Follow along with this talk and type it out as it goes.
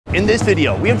In this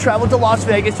video, we have traveled to Las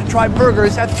Vegas to try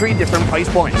burgers at 3 different price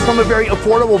points. From a very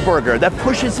affordable burger that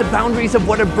pushes the boundaries of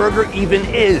what a burger even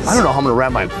is. I don't know how I'm gonna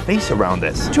wrap my face around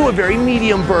this. To a very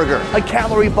medium burger, a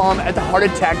calorie bomb at the Heart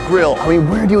Attack Grill. I mean,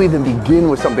 where do you even begin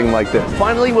with something like this?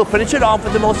 Finally, we'll finish it off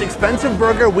with the most expensive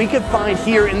burger we could find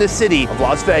here in the city of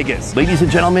Las Vegas. Ladies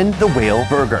and gentlemen, the Whale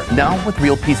Burger. Now with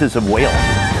real pieces of whale.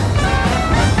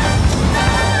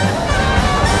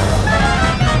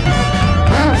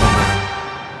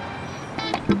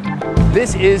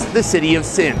 This is the city of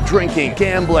sin. Drinking,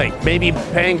 gambling, maybe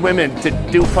paying women to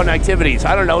do fun activities.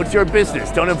 I don't know, it's your business.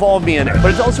 Don't involve me in it.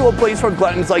 But it's also a place for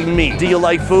gluttons like me. Do you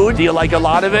like food? Do you like a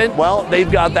lot of it? Well,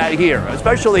 they've got that here,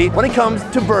 especially when it comes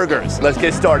to burgers. Let's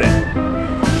get started.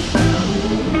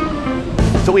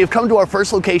 So we have come to our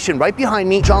first location right behind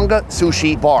me, Jjanga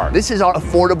Sushi Bar. This is our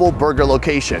affordable burger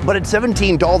location, but it's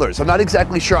 $17. I'm not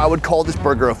exactly sure I would call this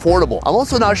burger affordable. I'm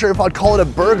also not sure if I'd call it a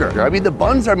burger. I mean, the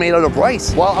buns are made out of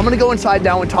rice. Well, I'm gonna go inside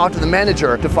now and talk to the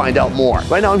manager to find out more.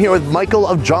 Right now I'm here with Michael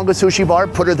of Jjanga Sushi Bar.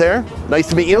 Put her there. Nice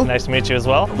to meet you. Nice to meet you as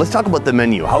well. Let's talk about the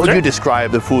menu. How would you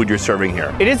describe the food you're serving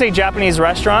here? It is a Japanese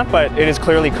restaurant, but it is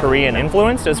clearly Korean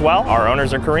influenced as well. Our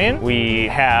owners are Korean. We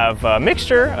have a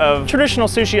mixture of traditional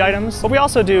sushi items, but we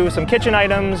also do some kitchen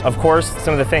items. Of course,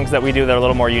 some of the things that we do that are a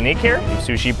little more unique here. We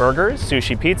do sushi burgers,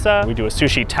 sushi pizza. We do a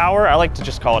sushi tower. I like to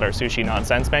just call it our sushi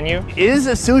nonsense menu. Is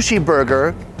a sushi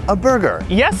burger a burger?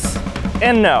 Yes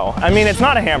and no. I mean, it's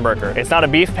not a hamburger. It's not a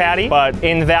beef patty, but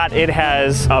in that it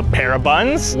has a pair of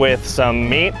buns with some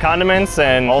meat, condiments,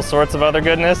 and all sorts of other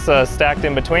goodness stacked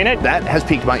in between it. That has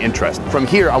piqued my interest. From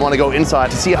here, I want to go inside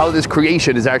to see how this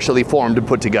creation is actually formed and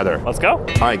put together. Let's go. All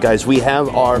right, guys, we have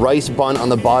our rice bun on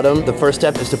the bottom. The first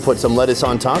step is to put some lettuce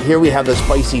on top. Here we have the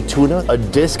spicy tuna, a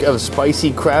disc of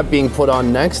spicy crab being put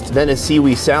on next, then a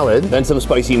seaweed salad, then some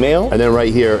spicy mayo, and then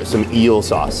right here, some eel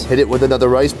sauce. Hit it with another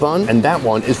rice bun, and that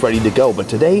one is ready to go. But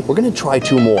today, we're gonna try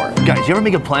 2 more. Guys, you ever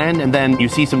make a plan and then you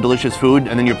see some delicious food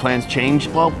and then your plans change?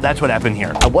 Well, that's what happened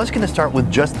here. I was gonna start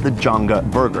with just the Jjanga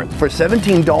burger. For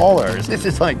 $17, this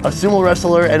is like a sumo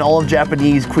wrestler and all of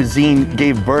Japanese cuisine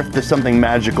gave birth to something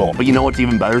magical. But you know what's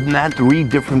even better than that? 3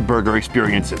 different burger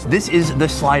experiences. This is the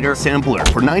slider sampler.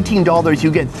 For $19, you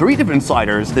get 3 different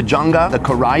sliders, the Jjanga, the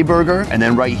Karai burger, and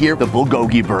then right here, the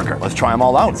Blvd burger. Let's try them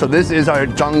all out. So this is our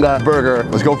Jjanga burger.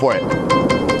 Let's go for it.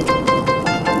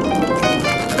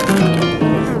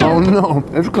 Oh no,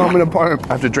 it's coming apart. I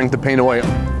have to drink the pain away.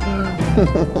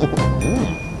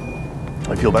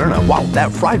 I feel better now. Wow,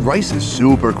 that fried rice is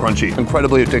super crunchy,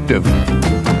 incredibly addictive.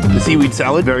 The seaweed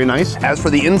salad, very nice. As for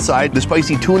the inside, the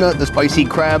spicy tuna, the spicy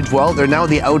crabs, well, they're now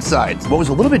the outside. What was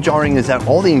a little bit jarring is that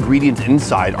all the ingredients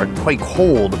inside are quite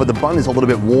cold, but the bun is a little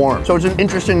bit warm. So it's an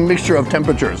interesting mixture of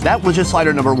temperatures. That was just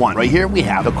slider number 1. Right here, we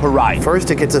have the Karai. First,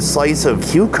 it gets a slice of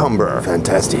cucumber.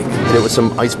 Fantastic. Hit it with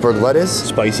some iceberg lettuce,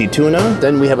 spicy tuna.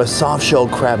 Then we have a soft shell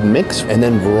crab mix, and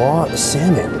then raw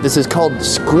salmon. This is called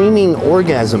Screaming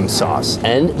Orgasm Sauce,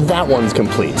 and that one's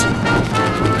complete.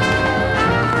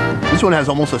 This one has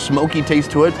almost a smoky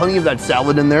taste to it. Plenty of that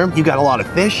salad in there. You got a lot of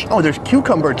fish. Oh, there's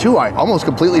cucumber too. I almost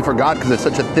completely forgot because it's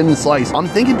such a thin slice. I'm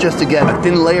thinking just to get a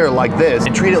thin layer like this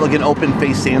and treat it like an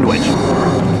open-faced sandwich. Oh,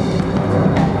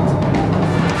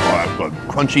 that's good.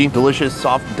 Crunchy, delicious,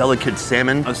 soft, delicate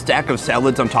salmon. A stack of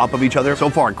salads on top of each other. So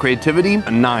far, creativity, a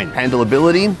 9.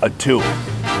 Handleability, a 2.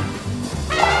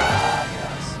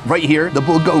 Right here, the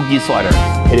Blvd slider.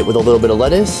 Hit it with a little bit of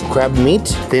lettuce, crab meat,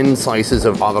 thin slices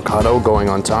of avocado going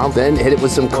on top. Then hit it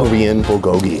with some Korean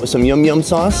bulgogi. With some yum yum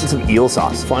sauce and some eel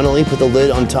sauce. Finally, put the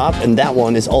lid on top, and that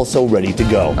one is also ready to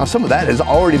go. Now, some of that has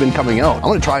already been coming out. I'm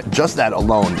gonna try just that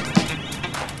alone.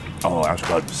 Oh, that's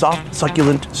good. Soft,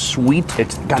 succulent, sweet.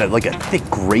 It's got like a thick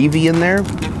gravy in there.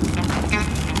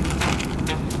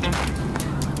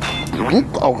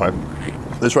 Okay.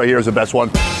 This right here is the best one.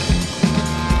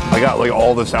 I got like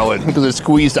all the salad because it's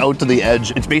squeezed out to the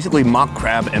edge. It's basically mock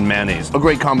crab and mayonnaise. A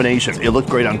great combination. It looked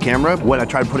great on camera. When I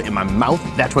tried to put it in my mouth,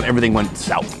 that's when everything went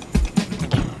south.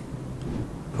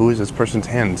 Who is this person's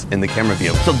hands in the camera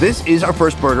view? So this is our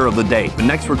first burger of the day. But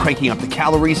next we're cranking up the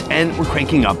calories and we're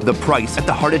cranking up the price at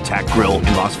the Heart Attack Grill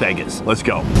in Las Vegas. Let's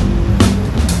go.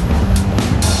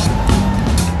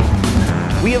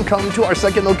 We have come to our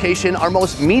second location, our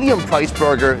most medium-priced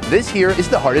burger. This here is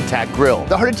the Heart Attack Grill.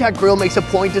 The Heart Attack Grill makes a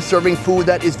point of serving food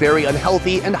that is very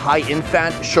unhealthy and high in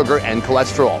fat, sugar, and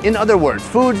cholesterol. In other words,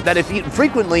 foods that if eaten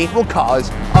frequently will cause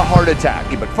a heart attack.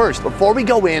 But first, before we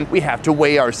go in, we have to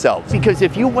weigh ourselves. Because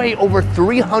if you weigh over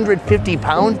 350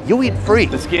 pounds, you eat free.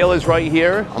 The scale is right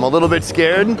here. I'm a little bit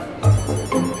scared.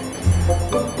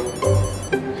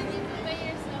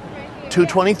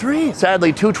 223.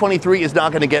 Sadly, 223 is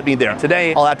not gonna get me there.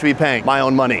 Today, I'll have to be paying my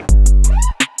own money.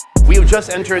 We have just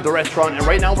entered the restaurant, and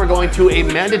right now we're going to a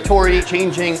mandatory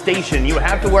changing station. You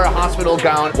have to wear a hospital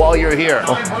gown while you're here.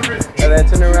 And then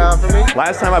turn around for me.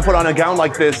 Last time I put on a gown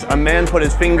like this, a man put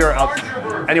his finger up.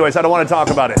 Anyways, I don't want to talk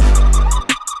about it.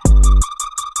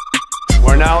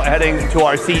 We're now heading to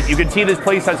our seat. You can see this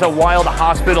place has a wild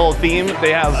hospital theme.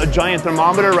 They have a giant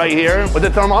thermometer right here. With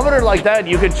a thermometer like that,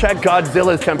 you can check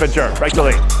Godzilla's temperature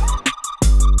regularly.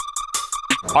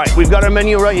 All right, we've got our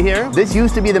menu right here. This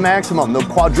used to be the maximum, the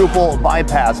quadruple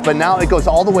bypass, but now it goes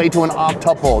all the way to an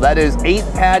octuple. That is 8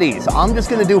 patties. I'm just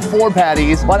gonna do 4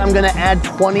 patties, but I'm gonna add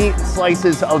 20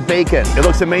 slices of bacon. It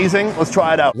looks amazing. Let's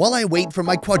try it out. While I wait for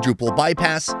my quadruple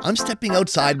bypass, I'm stepping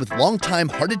outside with longtime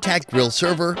Heart Attack Grill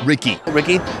server, Ricky.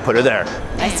 Ricky, put her there.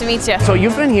 Nice to meet you. So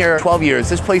you've been here 12 years.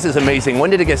 This place is amazing. When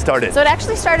did it get started? So it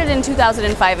actually started in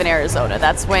 2005 in Arizona.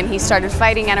 That's when he started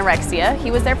fighting anorexia.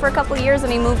 He was there for a couple of years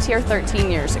and he moved here 13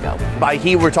 years ago. By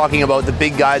he, we're talking about the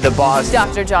big guy, the boss.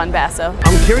 Dr. John Basso.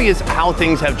 I'm curious how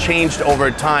things have changed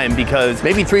over time, because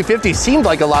maybe 350 seemed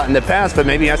like a lot in the past, but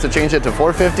maybe he has to change it to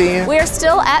 450. We are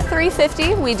still at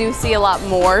 350. We do see a lot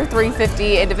more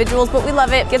 350 individuals, but we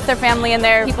love it. Gets their family in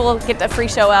there. People get a free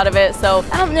show out of it. So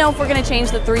I don't know if we're going to change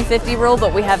the 350 rule,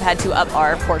 but we have had to up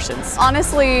our portions.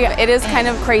 Honestly, it is kind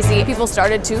of crazy. People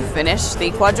started to finish the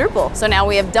quadruple. So now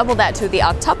we have doubled that to the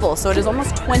octuple. So it is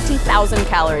almost 20,000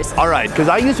 calories. All right, because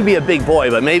I used to be a big boy,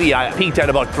 but maybe I peaked at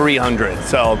about 300.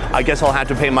 So I guess I'll have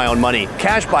to pay my own money.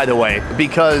 Cash, by the way,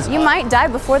 because You might die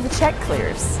before the check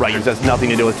clears. right, this has nothing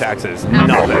to do with taxes. Absolutely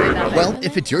Nothing. nothing. Well,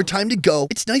 if it's your time to go,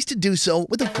 it's nice to do so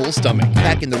with a full stomach.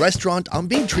 Back in the restaurant, I'm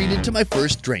being treated to my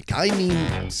first drink. I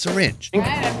mean, syringe. All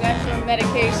right, I've got some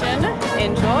medication.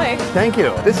 Enjoy. Thank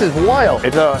you. This is wild.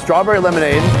 It's a strawberry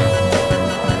lemonade.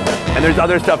 And there's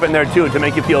other stuff in there too to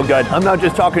make you feel good. I'm not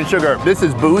just talking sugar. This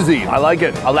is boozy. I like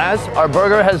it. Alas, our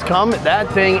burger has come.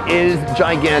 That thing is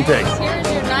gigantic.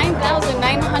 Here's your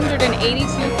 9,982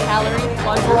 calorie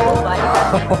quadruple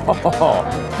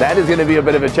bypass. That is going to be a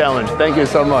bit of a challenge. Thank you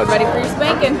so much. Ready for your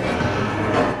spanking.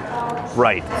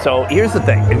 Right. So here's the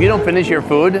thing. If you don't finish your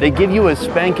food, they give you a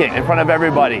spanking in front of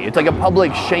everybody. It's like a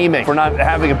public shaming for not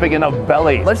having a big enough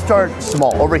belly. Let's start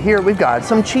small. Over here, we've got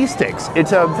some cheese sticks.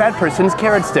 It's a fat person's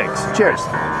carrot sticks. Cheers.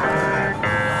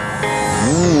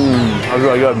 That was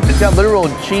really good. It's got literal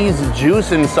cheese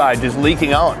juice inside just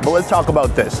leaking out. But let's talk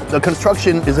about this. The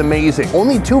construction is amazing.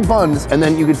 Only 2 buns, and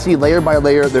then you can see layer by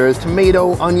layer, there's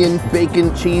tomato, onion,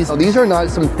 bacon, cheese. Now, these are not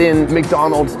some thin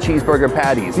McDonald's cheeseburger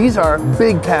patties. These are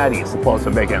big patties. Pull out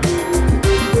some bacon.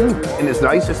 And it's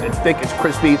nice, it's thick, it's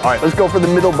crispy. All right, let's go for the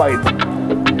middle bite.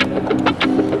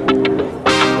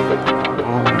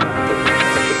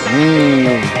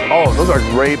 Oh, those are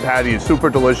great patties, super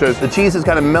delicious. The cheese is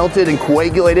kind of melted and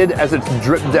coagulated as it's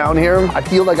dripped down here. I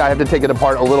feel like I have to take it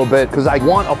apart a little bit because I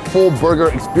want a full burger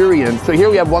experience. So here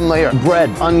we have 1 layer, bread,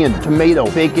 onion, tomato,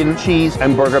 bacon, cheese,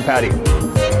 and burger patty.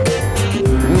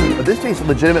 But this tastes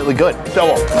legitimately good.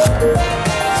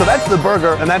 So that's the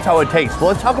burger, and that's how it tastes. Well,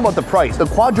 let's talk about the price. The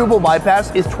quadruple bypass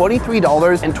is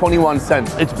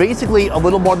 $23.21. It's basically a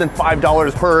little more than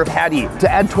 $5 per patty. To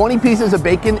add 20 pieces of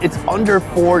bacon, it's under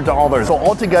 $4. So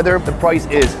altogether, the price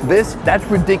is this. That's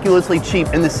ridiculously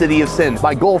cheap in the city of sin.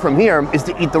 My goal from here is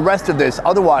to eat the rest of this.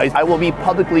 Otherwise, I will be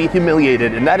publicly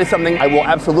humiliated, and that is something I will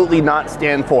absolutely not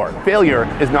stand for. Failure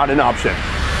is not an option.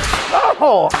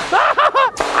 Oh!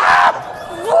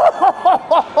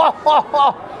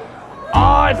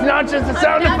 Oh, it's not just a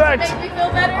sound effect. Make me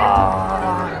feel better.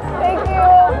 Thank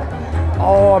you.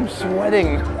 Oh, I'm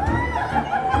sweating.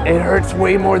 It hurts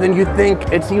way more than you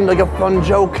think. It seemed like a fun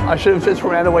joke. I should have just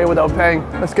ran away without paying.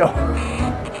 Let's go.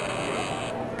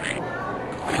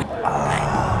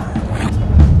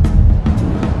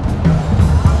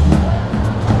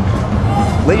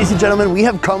 Ladies and gentlemen, we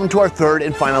have come to our 3rd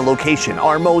and final location,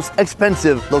 our most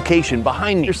expensive location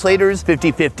behind me. Your Slater's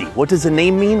 50/50. What does the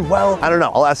name mean? Well, I don't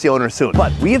know. I'll ask the owner soon.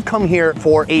 But we have come here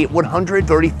for a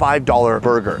 $135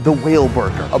 burger, the Whale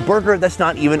Burger, a burger that's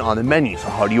not even on the menu. So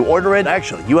how do you order it?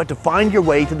 Actually, you have to find your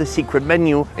way to the secret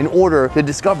menu in order to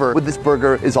discover what this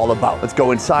burger is all about. Let's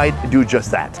go inside and do just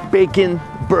that. Bacon,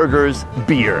 burgers,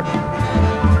 beer.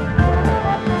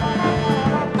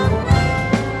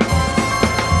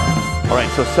 All right,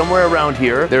 so somewhere around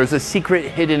here, there's a secret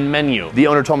hidden menu. The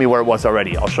owner told me where it was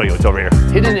already. I'll show you, it's over here.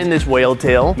 Hidden in this whale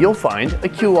tail, you'll find a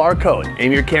QR code.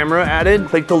 Aim your camera at it,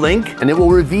 click the link, and it will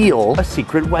reveal a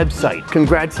secret website.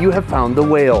 Congrats, you have found the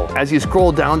whale. As you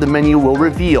scroll down, the menu will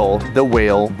reveal the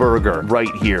Whale Burger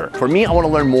right here. For me, I wanna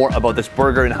learn more about this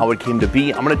burger and how it came to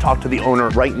be. I'm gonna talk to the owner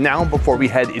right now before we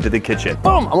head into the kitchen.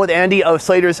 Boom, I'm with Andy of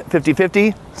Slater's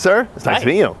 50/50. Sir, it's nice to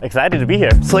meet you. Excited to be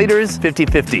here. Slater's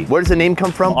 50/50. Where does the name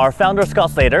come from? Our founder, Scott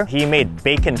called Slater. He made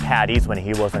bacon patties when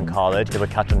he was in college. They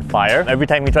would catch on fire every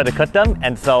time he tried to cook them.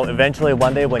 And so eventually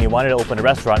one day when he wanted to open a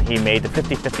restaurant, he made the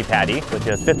 50-50 patty, which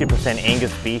is 50%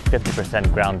 Angus beef,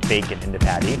 50% ground bacon in the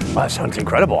patty. Wow, that sounds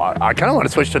incredible. I kind of want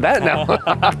to switch to that now.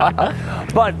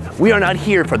 But we are not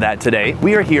here for that today.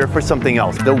 We are here for something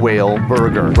else, the whale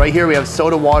burger. Right here we have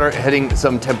soda water hitting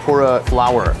some tempura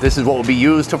flour. This is what will be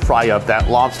used to fry up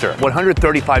that lobster.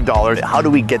 $135. How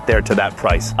do we get there to that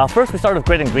price? First, we start with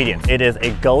great ingredients. It is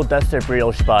a gold-dusted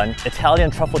brioche bun,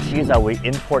 Italian truffle cheese that we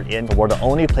import in. We're the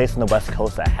only place on the West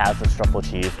Coast that has this truffle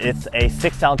cheese. It's a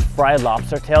 6-ounce fried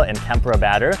lobster tail in tempura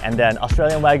batter, and then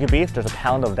Australian Wagyu beef. There's a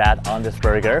pound of that on this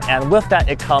burger. And with that,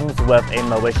 it comes with a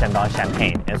Moet Chandon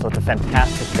champagne. And so it's a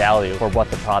fantastic value for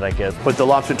what the product is. Put the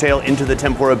lobster tail into the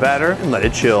tempura batter and let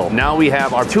it chill. Now we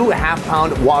have our 2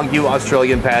 half-pound Wagyu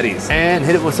Australian patties and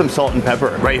hit it with some salt and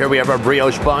pepper. Right here we have our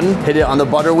brioche bun. Hit it on the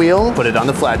butter wheel, put it on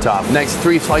the flat top. Next,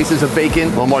 3 slices of bacon, a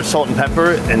little more salt and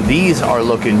pepper, and these are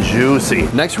looking juicy.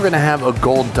 Next, we're gonna have a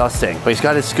gold dusting. But he's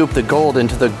gotta scoop the gold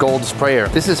into the gold sprayer.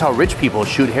 This is how rich people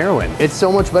shoot heroin. It's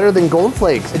so much better than gold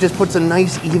flakes. It just puts a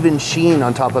nice even sheen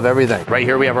on top of everything. Right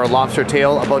here we have our lobster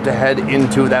tail about to head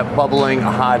into that bubbling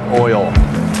hot oil.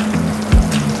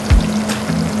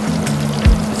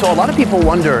 So a lot of people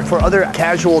wonder, for other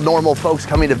casual, normal folks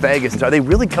coming to Vegas, are they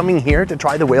really coming here to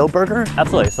try the whale burger?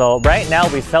 Absolutely. So right now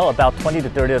we sell about 20 to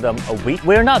 30 of them a week.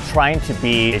 We're not trying to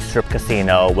be a strip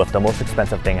casino with the most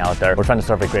expensive thing out there. We're trying to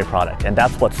serve a great product, and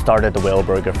that's what started the whale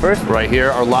burger first. Right here,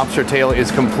 our lobster tail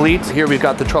is complete. Here we've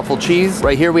got the truffle cheese.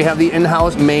 Right here we have the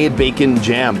in-house made bacon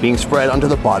jam being spread onto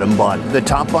the bottom bun. The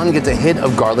top bun gets a hit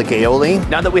of garlic aioli.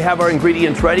 Now that we have our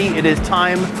ingredients ready, it is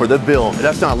time for the build.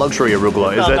 That's not luxury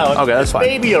arugula, is it? No, okay, that's fine.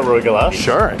 Baby arugula.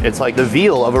 Sure, it's like the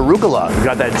veal of arugula. We've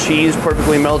got that cheese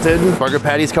perfectly melted. Burger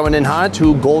patties coming in hot.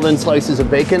 2 golden slices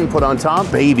of bacon put on top.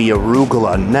 Baby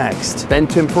arugula next. Then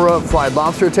tempura fried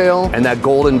lobster tail and that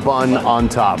golden bun on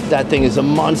top. That thing is a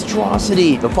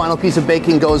monstrosity. The final piece of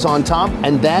bacon goes on top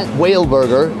and that whale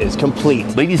burger is complete.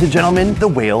 Ladies and gentlemen, the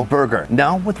whale burger.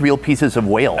 Now with real pieces of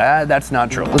whale. That's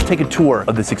not true. Let's take a tour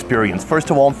of this experience. First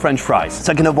of all, French fries.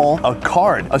 Second of all, a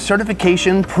card, a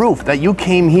certification proof that you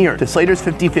came here to Slater's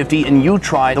 50/50 and you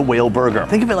tried the whale burger.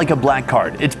 Think of it like a black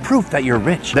card. It's proof that you're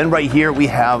rich. Then right here we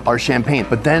have our champagne,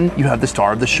 but then you have the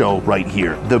star of the show right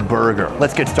here, the burger.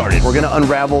 Let's get started. We're gonna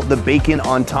unravel the bacon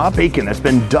on top. Bacon that's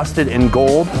been dusted in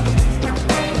gold.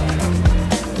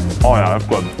 Oh yeah, that's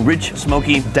good. Rich,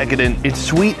 smoky, decadent. It's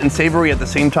sweet and savory at the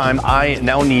same time. I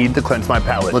now need to cleanse my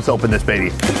palate. Let's open this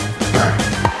baby.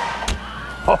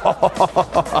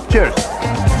 Cheers.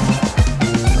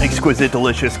 Exquisite,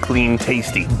 delicious, clean,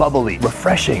 tasty, bubbly,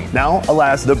 refreshing. Now,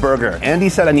 alas, the burger. Andy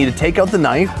said I need to take out the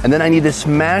knife and then I need to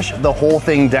smash the whole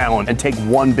thing down and take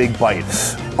one big bite.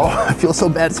 Oh, I feel so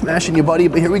bad smashing you, buddy,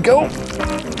 but here we go.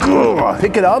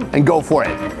 Pick it up and go for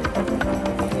it.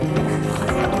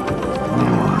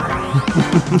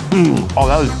 Oh,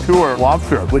 that was pure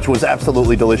lobster, which was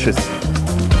absolutely delicious.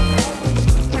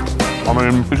 I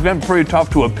mean, it's getting pretty tough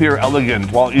to appear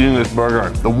elegant while eating this burger.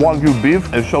 The Wagyu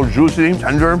beef is so juicy,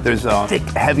 tender. There's thick,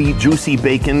 heavy, juicy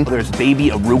bacon. There's baby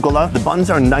arugula. The buns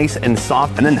are nice and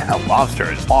soft, and then that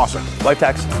lobster is awesome. Life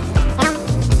tax.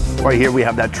 Right here we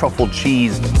have that truffle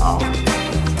cheese. Oh.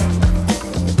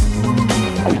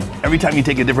 Every time you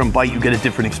take a different bite, you get a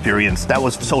different experience. That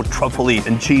was so truffly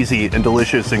and cheesy and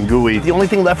delicious and gooey. The only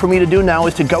thing left for me to do now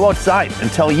is to go outside and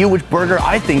tell you which burger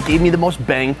I think gave me the most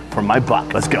bang for my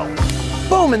buck. Let's go.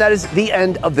 Boom, and that is the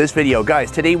end of this video.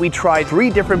 Guys, today we tried 3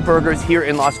 different burgers here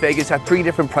in Las Vegas at 3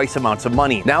 different price amounts of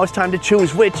money. Now it's time to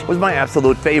choose which was my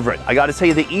absolute favorite. I gotta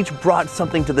say, they each brought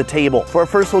something to the table. For our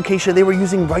first location, they were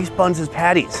using rice buns as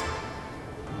patties.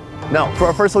 No, for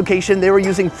our first location, they were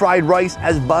using fried rice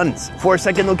as buns. For our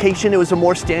second location, it was a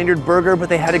more standard burger, but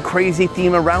they had a crazy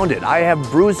theme around it. I have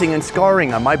bruising and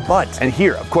scarring on my butt. And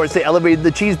here, of course, they elevated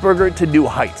the cheeseburger to new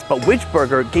heights. But which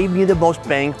burger gave me the most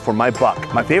bang for my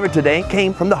buck? My favorite today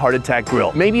came from the Heart Attack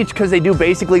Grill. Maybe it's because they do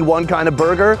basically one kind of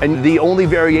burger, and the only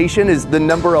variation is the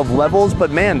number of levels,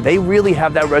 but man, they really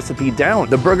have that recipe down.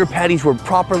 The burger patties were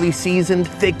properly seasoned,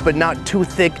 thick but not too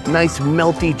thick, nice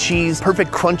melty cheese,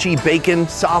 perfect crunchy bacon,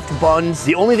 soft buns.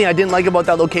 The only thing I didn't like about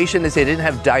that location is they didn't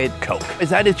have Diet Coke.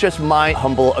 That is just my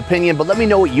humble opinion, but let me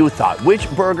know what you thought. Which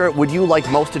burger would you like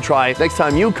most to try next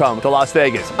time you come to Las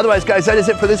Vegas? Otherwise, guys, that is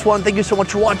it for this one. Thank you so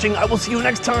much for watching. I will see you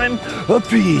next time.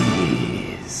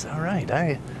 Peace. All right,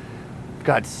 I've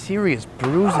got serious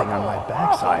bruising on my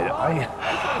backside.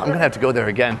 I'm gonna have to go there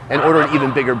again and order an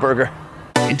even bigger burger.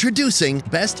 Introducing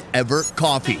Best Ever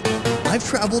Coffee. I've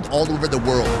traveled all over the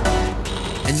world,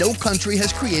 and no country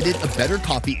has created a better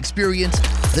coffee experience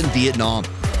than Vietnam.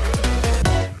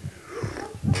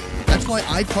 why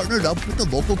I partnered up with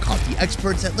the local coffee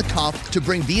experts at Le Coffee to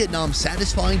bring Vietnam's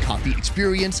satisfying coffee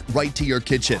experience right to your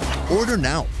kitchen. Order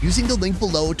now using the link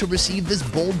below to receive this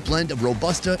bold blend of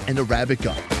Robusta and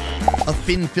Arabica, a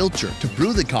fin filter to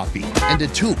brew the coffee, and a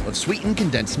tube of sweetened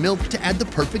condensed milk to add the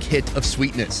perfect hit of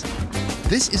sweetness.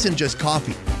 This isn't just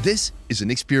coffee, this is an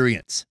experience.